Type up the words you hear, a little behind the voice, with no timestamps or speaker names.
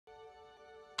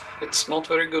It's not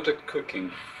very good at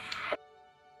cooking.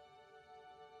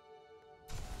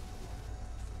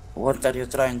 What are you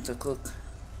trying to cook?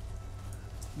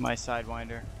 My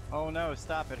Sidewinder. Oh no,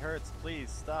 stop, it hurts,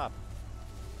 please, stop.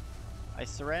 I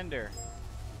surrender.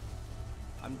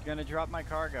 I'm gonna drop my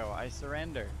cargo, I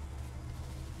surrender.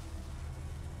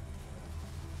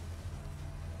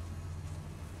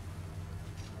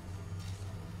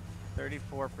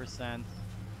 %.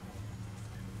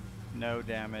 No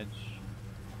damage.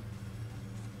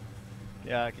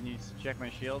 Yeah, can you check my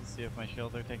shields, see if my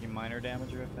shields are taking minor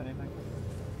damage or if anything?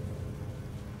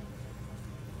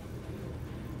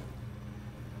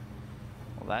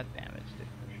 Well, that damaged it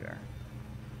for sure.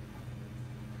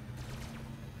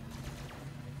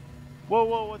 Whoa,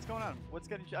 whoa, what's going on?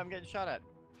 I'm getting shot at.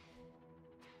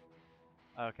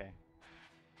 Okay.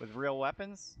 With real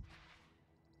weapons?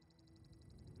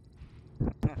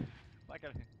 I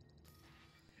gotta...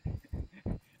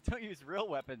 Don't use real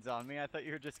weapons on me. I thought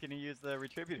you were just gonna use the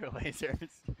retributor lasers.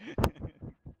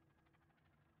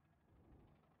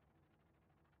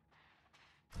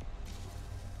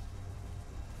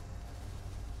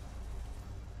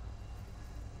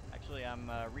 Actually, I'm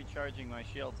recharging my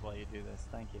shields while you do this.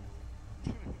 Thank you.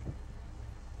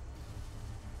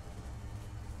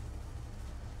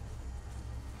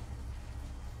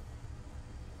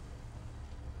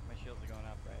 My shields are going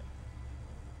up, right?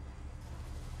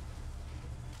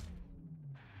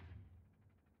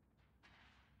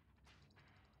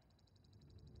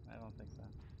 I don't think so.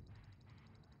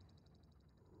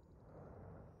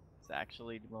 It's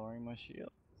actually lowering my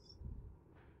shields.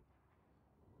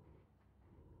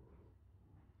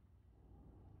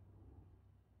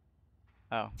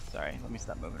 Oh, sorry. Let me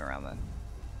stop moving around then.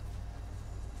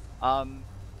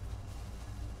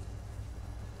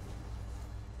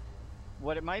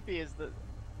 What it might be is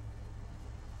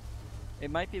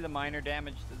it might be the minor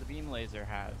damage that the beam laser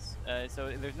has.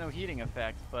 So there's no heating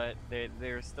effect, but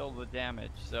there's still the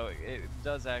damage. So it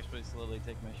does actually slowly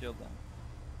take my shield down.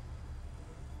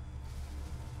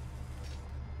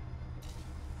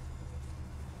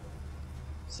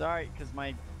 Sorry, because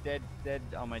my dead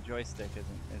on my joystick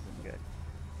isn't good.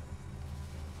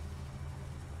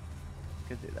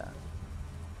 Could do that.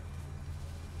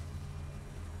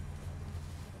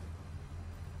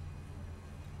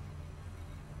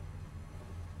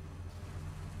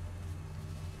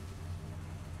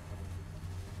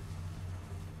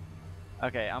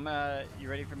 Okay, you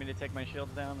ready for me to take my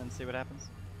shields down and see what happens?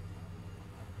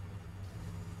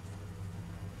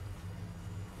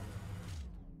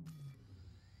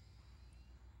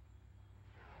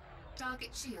 Target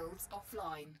shields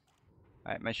offline.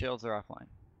 Alright, my shields are offline.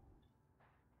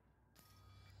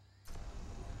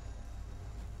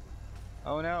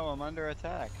 Oh no, I'm under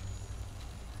attack.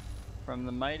 From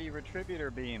the mighty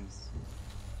retributor beams.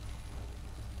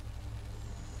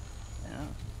 Yeah,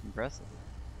 impressive.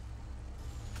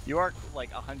 You are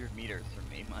like 100 meters from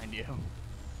me, mind you.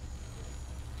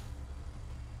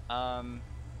 I'm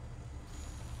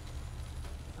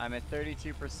at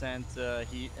 32%,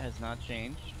 heat has not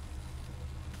changed.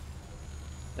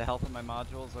 The health of my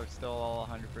modules are still all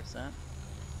 100%.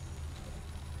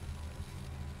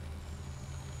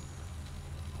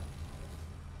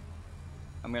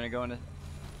 I'm gonna go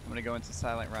into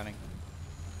silent running.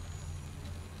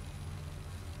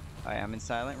 Alright, I'm in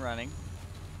silent running.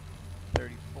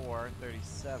 34,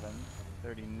 37,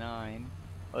 39.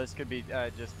 Well, this could be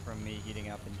just from me heating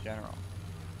up in general.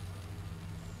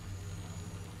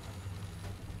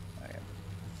 Okay.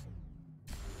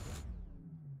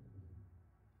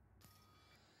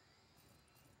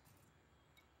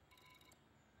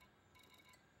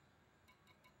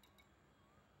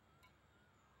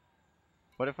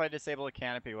 What if I disable a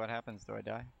canopy? What happens? Do I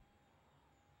die?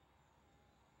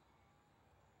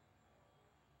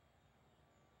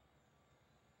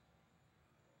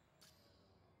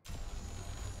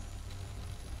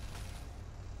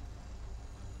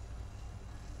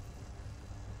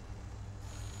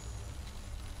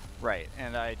 Right,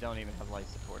 and I don't even have life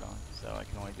support on, so I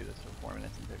can only do this for 4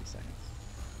 minutes and 30 seconds.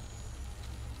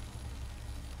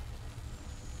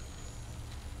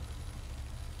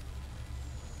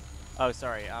 Oh,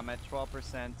 sorry, I'm at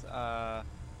 12%,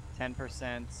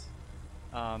 10%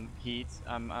 heat.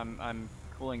 I'm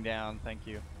cooling down, thank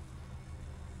you.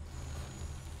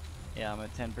 Yeah, I'm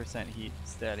at 10% heat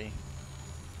steady.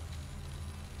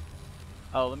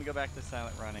 Oh, let me go back to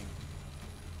silent running.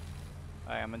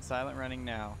 Alright, I'm in silent running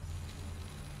now.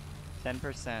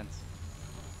 10%.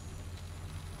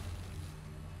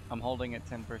 I'm holding at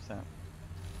 10%.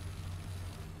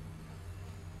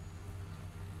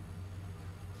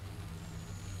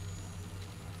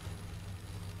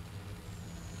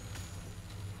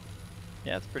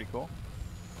 Yeah, it's pretty cool.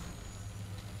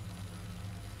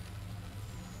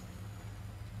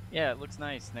 Yeah, it looks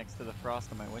nice next to the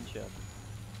frost on my windshield.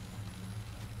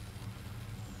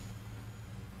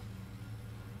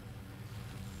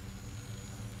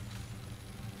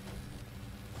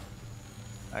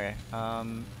 Okay,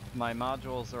 my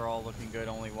modules are all looking good,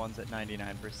 only one's at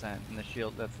 99%, and the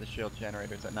shield, that's the shield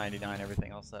generator's at 99,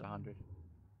 everything else at 100.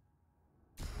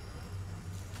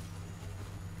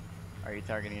 Are you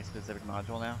targeting a specific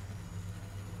module now?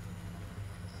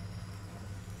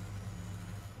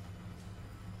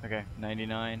 Okay,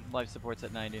 99. Life support's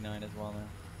at 99 as well now.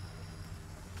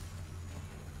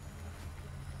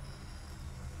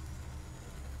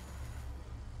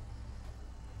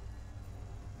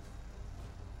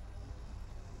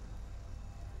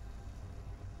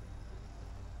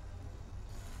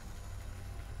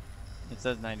 It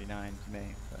says 99 to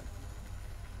me, but...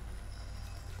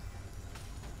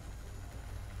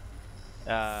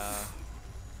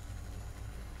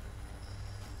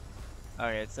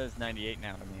 Okay, it says 98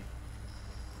 now to me.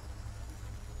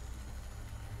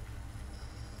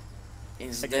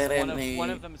 Is I guess there one any...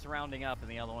 of them's rounding up and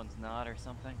the other one's not, or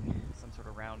something. Some sort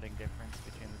of rounding difference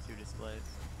between the two displays.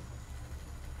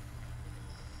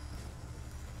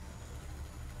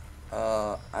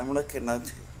 I'm looking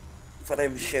at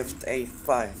frame shift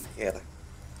A5 here.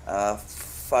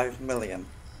 5 million.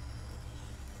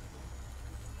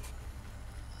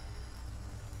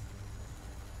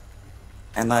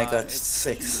 And I got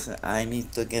 6. I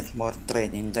need to get more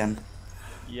training then.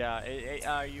 Yeah,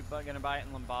 are you gonna buy it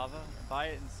in Limbava? Buy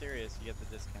it in Sirius, you get the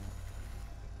discount.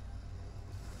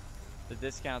 The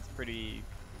discount's pretty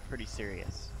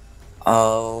serious.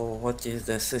 Oh, what is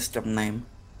the system name?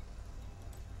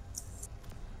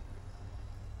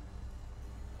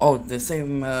 Oh, the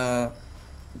same that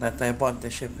I bought the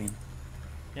shipping.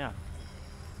 Yeah.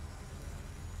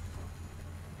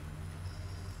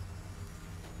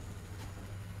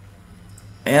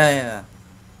 Yeah.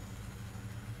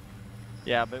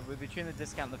 Yeah, but between the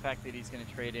discount and the fact that he's gonna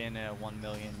trade in a 1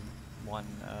 million one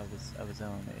of his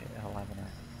own, he'll have enough.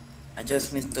 I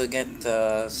just need to get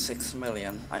 6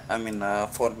 million. I mean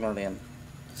 4 million,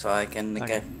 so I can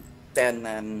get 10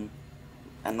 and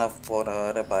enough for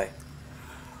a rebuy.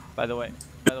 By the way,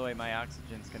 my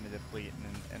oxygen's gonna deplete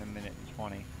in a minute and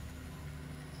 20.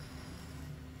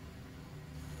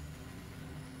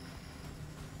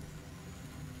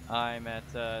 I'm at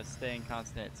staying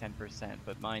constant at 10%,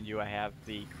 but mind you, I have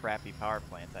the crappy power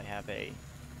plant. I have a...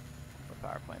 What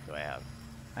power plant do I have?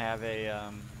 I have a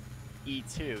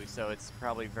E2, so it's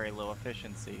probably very low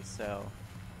efficiency, so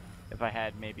if I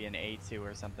had maybe an A2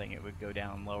 or something, it would go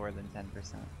down lower than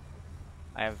 10%.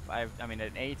 I mean,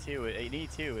 an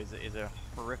E2 is a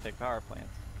horrific power plant.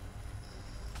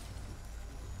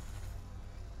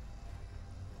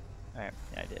 Alright,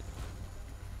 yeah, I did.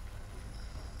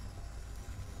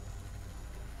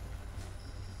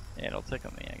 Yeah, it'll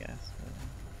tickle me, I guess.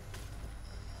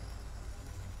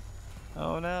 But...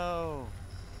 Oh no!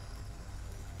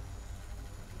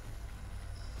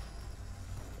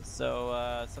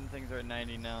 So, some things are at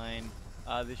 99.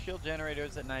 The shield generator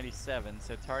is at 97,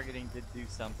 so targeting did do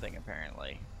something,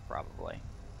 apparently. Probably.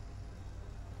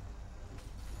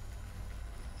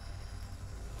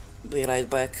 Be right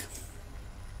back.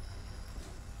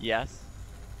 Yes?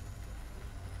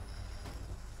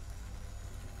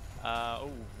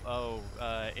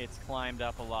 It's climbed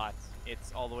up a lot.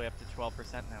 It's all the way up to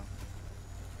 12% now.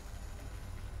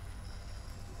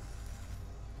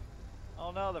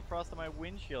 Oh no, the frost on my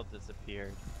windshield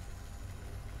disappeared.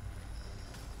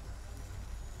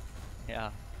 Yeah.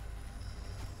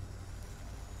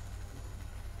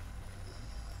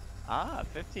 Ah,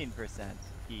 15%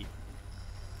 heat.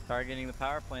 Targeting the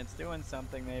power plant's doing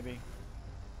something, maybe.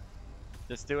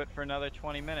 Just do it for another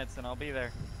 20 minutes and I'll be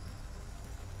there.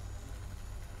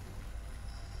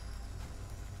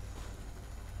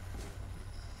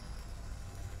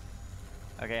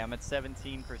 Okay, I'm at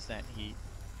 17% heat.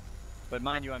 But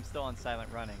mind you, I'm still on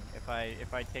silent running. If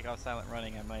I take off silent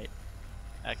running, I might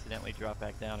accidentally drop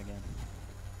back down again.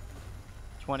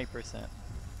 20%.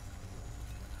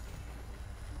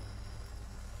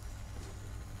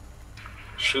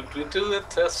 Should we do a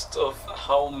test of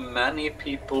how many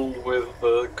people with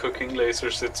cooking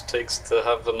lasers it takes to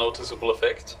have a noticeable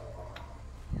effect?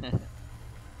 Well,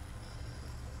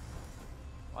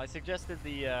 I suggested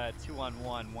the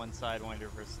 2-on-1, one Sidewinder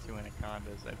versus 2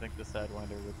 Anacondas. I think the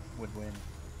Sidewinder would win.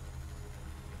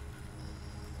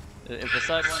 If the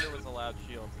Sidewinder was allowed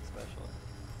shields, especially.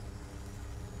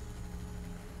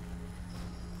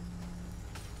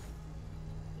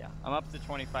 Yeah, I'm up to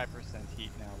 25%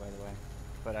 heat now, by the way.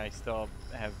 but I still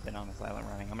have been on the silent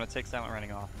running. I'm gonna take silent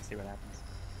running off and see what happens.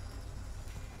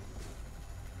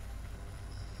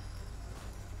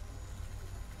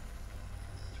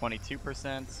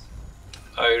 %.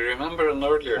 I remember an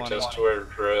earlier 20. test where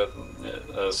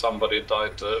somebody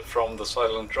died from the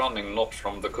silent running, not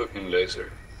from the cooking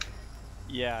laser.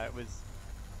 Yeah, it was.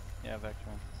 Yeah,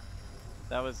 Vectron.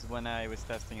 That was when I was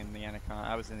testing in the Anaconda.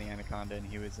 I was in the Anaconda and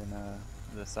he was in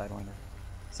the Sidewinder.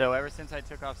 So ever since I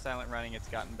took off silent running, it's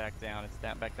gotten back down. It's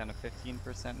back down to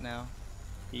 15% now.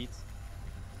 Heat.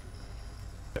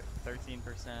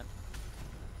 13%.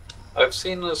 I've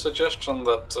seen a suggestion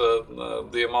that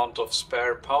the amount of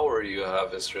spare power you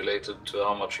have is related to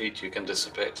how much heat you can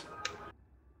dissipate.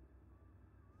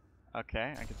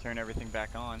 Okay, I can turn everything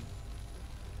back on.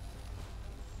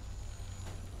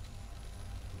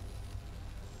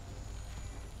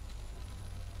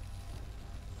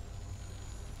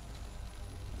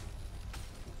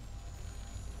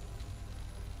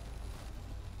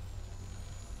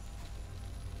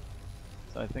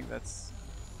 So I think that's...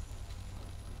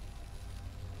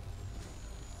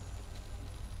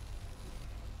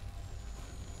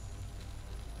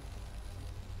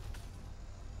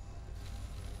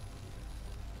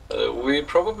 We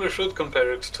probably should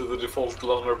compare it to the default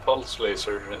lunar pulse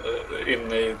laser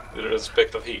in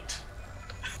respect of heat.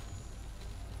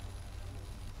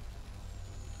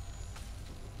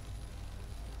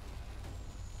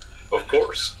 Of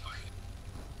course.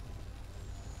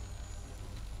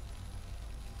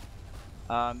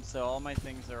 So all my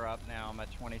things are up now. I'm at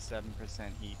 27%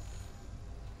 heat.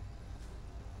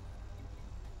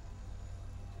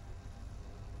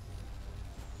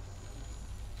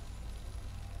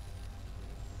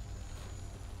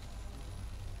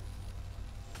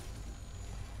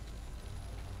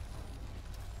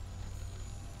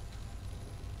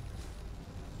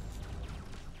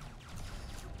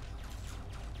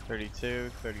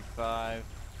 $32, $35.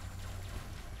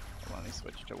 Let me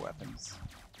switch to weapons.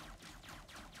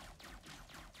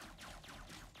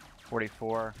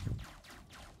 44.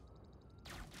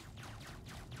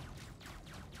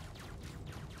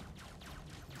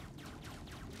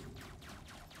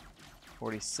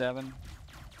 47.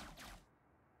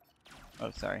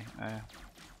 Oh, sorry.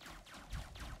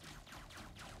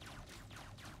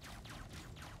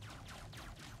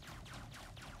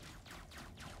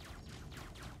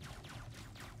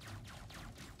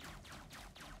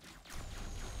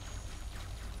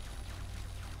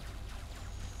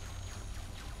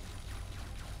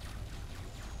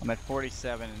 I'm at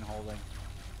 47 and holding.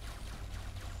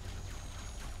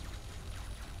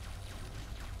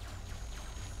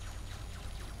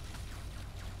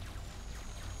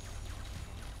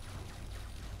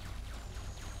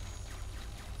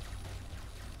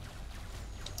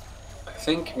 I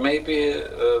think maybe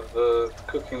the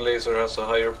cooking laser has a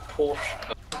higher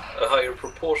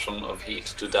proportion of heat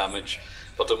to damage,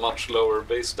 but a much lower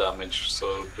base damage,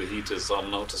 so the heat is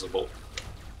unnoticeable.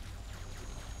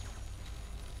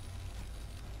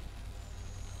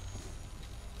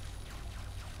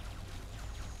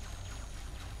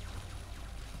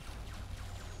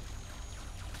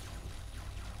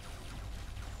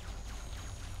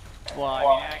 Well, I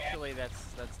mean, actually,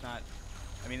 that's not.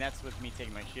 I mean, that's with me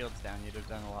taking my shields down. You'd have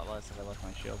done a lot less if I left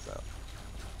my shields up.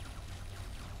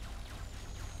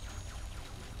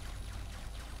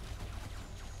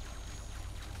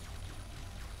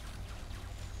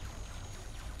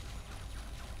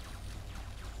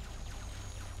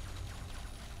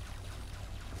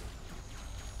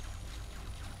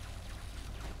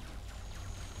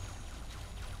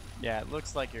 Yeah, it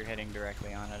looks like you're hitting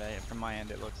directly on it. From my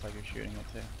end, it looks like you're shooting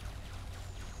it too.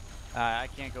 I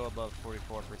can't go above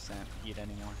 44% heat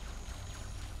anymore.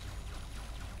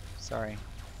 Sorry.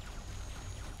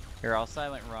 Here, I'll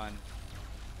silent run.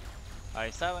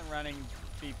 Alright, silent running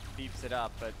beeps it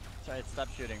up, but stop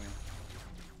shooting me.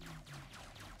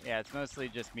 Yeah, it's mostly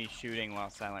just me shooting while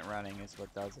silent running is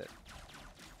what does it.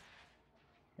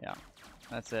 Yeah,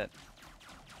 that's it.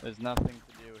 There's nothing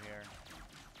to do here.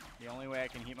 The only way I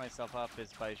can heat myself up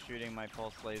is by shooting my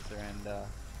pulse laser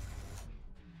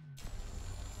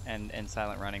and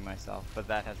silent running myself, but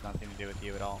that has nothing to do with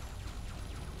you at all.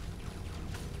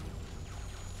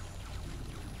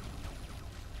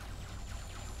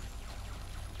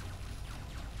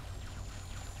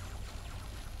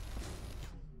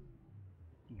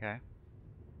 Okay.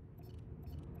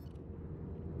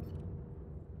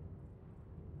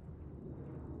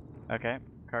 Okay,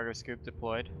 cargo scoop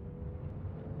deployed.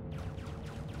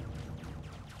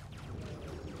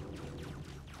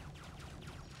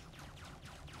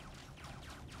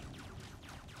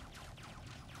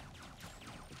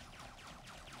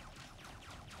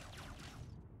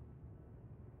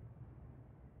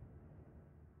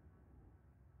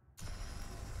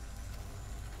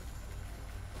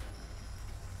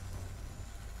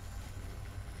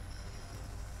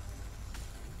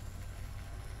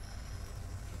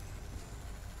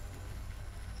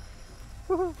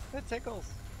 Woohoo! That tickles.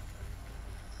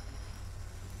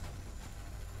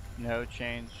 No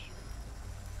change.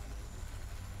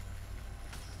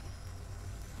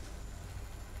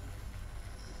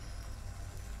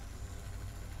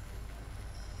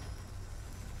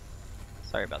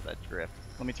 Sorry about that drift.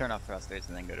 Let me turn off thrusters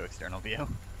and then go to external view.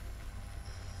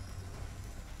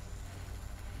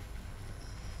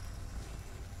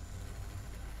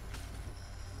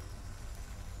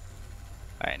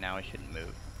 Alright, now we shouldn't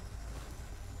move.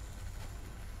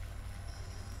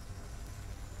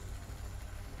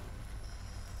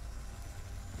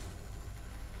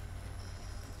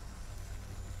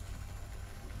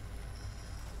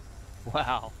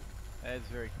 Wow, that is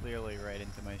very clearly right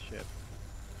into my ship.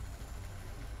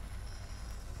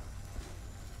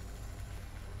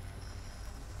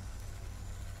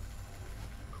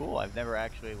 Cool, I've never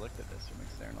actually looked at this from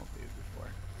external view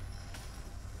before.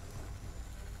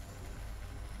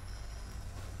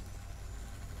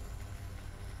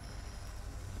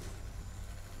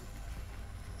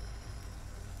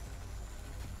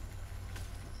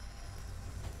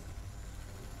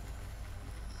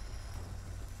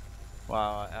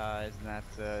 Wow, isn't that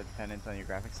dependent on your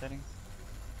graphics settings?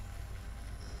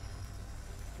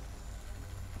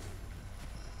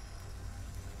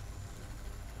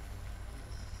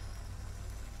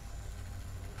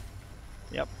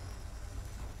 Yep.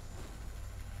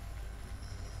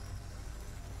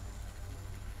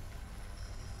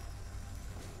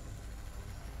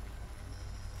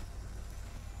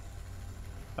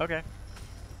 Okay.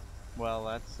 Well,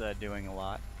 that's doing a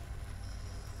lot.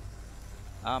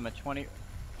 I'm at 20.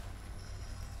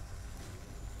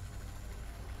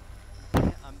 I'm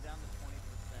down to 20%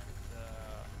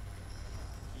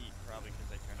 heat, probably because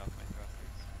I turned off my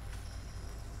thrusters.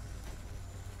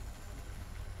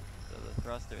 So the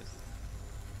thrusters.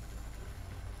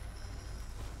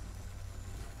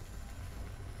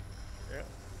 Yeah.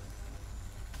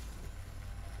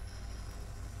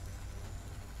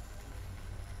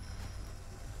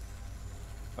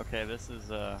 Okay, this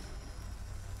is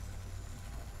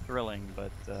thrilling,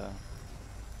 but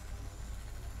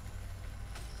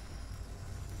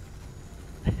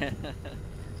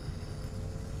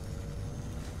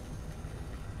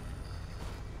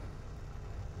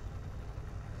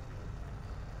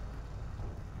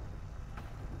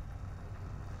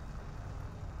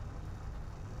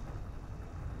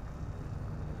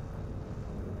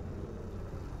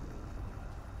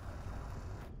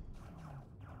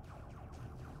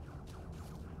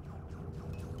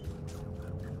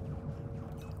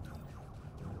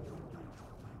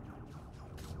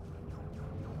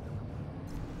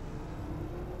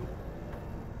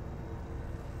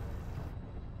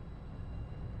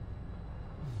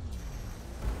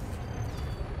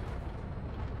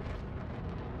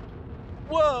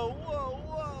whoa, whoa,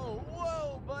 whoa,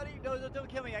 whoa, buddy! No, no, don't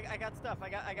kill me. I got stuff. I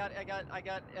got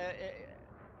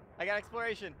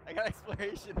exploration. I got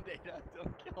exploration data.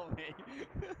 Don't kill me.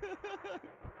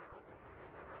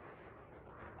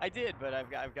 I did, but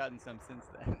I've gotten some since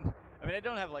then. I mean, I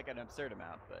don't have like an absurd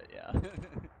amount, but yeah.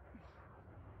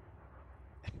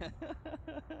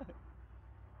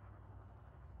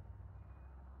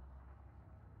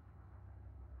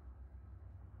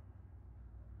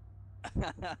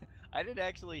 I didn't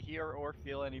actually hear or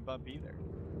feel any bump either.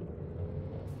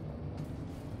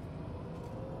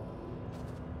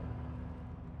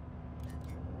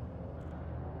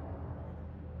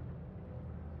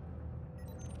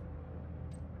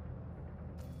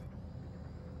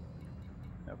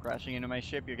 No crashing into my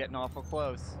ship, you're getting awful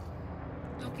close.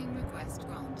 Docking request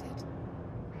granted.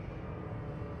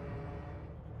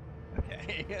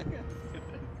 Okay.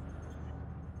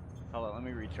 Hold on, let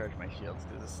me recharge my shields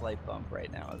because a slight bump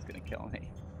right now is gonna kill me.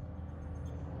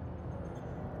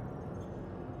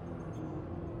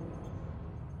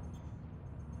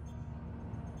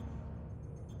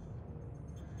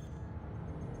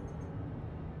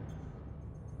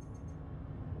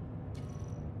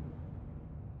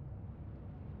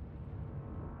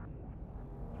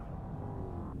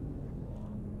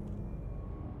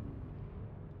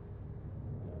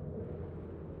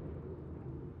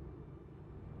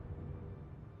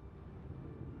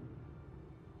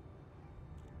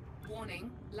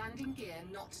 Warning, landing gear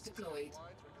not deployed.